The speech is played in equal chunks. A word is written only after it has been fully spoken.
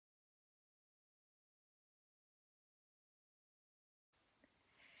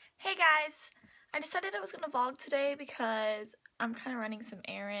Hey guys, I decided I was going to vlog today because I'm kind of running some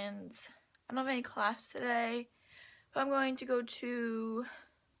errands. I don't have any class today, but I'm going to go to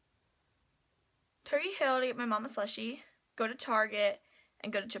Turkey Hill to get my mom a slushie, go to Target,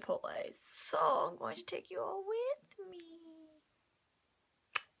 and go to Chipotle. So I'm going to take you all with me.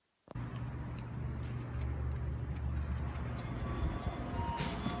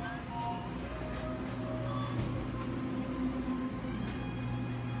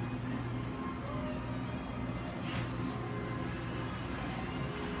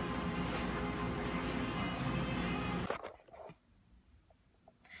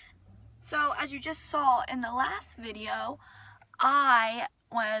 So, as you just saw in the last video, I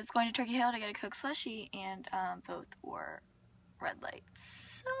was going to Turkey Hill to get a Coke slushie, and both were red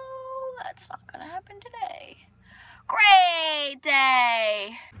lights. So, that's not going to happen today. Great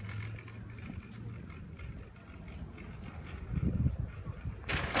day!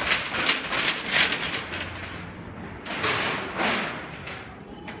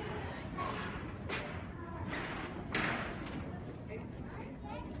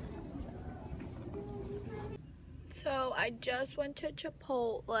 So I just went to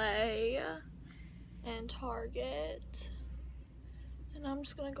Chipotle and Target, and I'm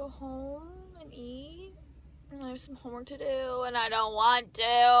just gonna go home and eat, and I have some homework to do, and I don't want to.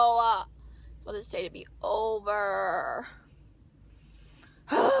 I want this day to be over.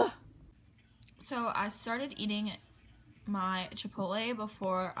 So I started eating my Chipotle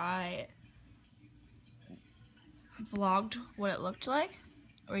before I vlogged what it looked like,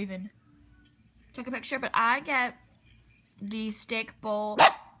 or even took a picture, but I get the steak bowl.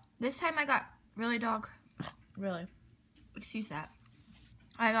 This time I got, really dog, really, excuse that.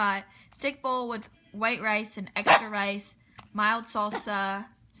 I got steak bowl with white rice and extra rice, mild salsa,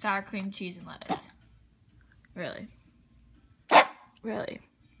 sour cream, cheese, and lettuce. Really. Really.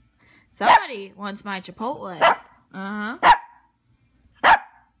 Somebody wants my Chipotle. Not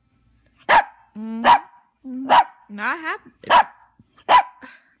happy.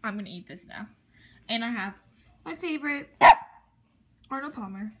 I'm gonna eat this now. And I have my favorite, Arnold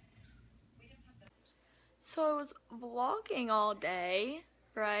Palmer. So I was vlogging all day,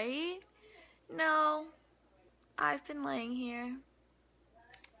 right? No, I've been laying here,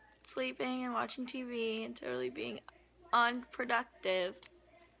 sleeping and watching TV and totally being unproductive.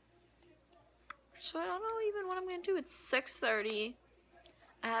 So I don't know even what I'm gonna do. It's 6:30.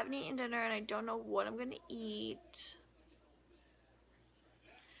 I haven't eaten dinner and I don't know what I'm gonna eat.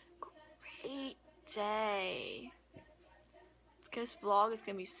 Great day. This vlog is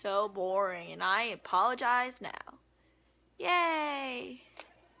gonna be so boring, and I apologize now. Yay!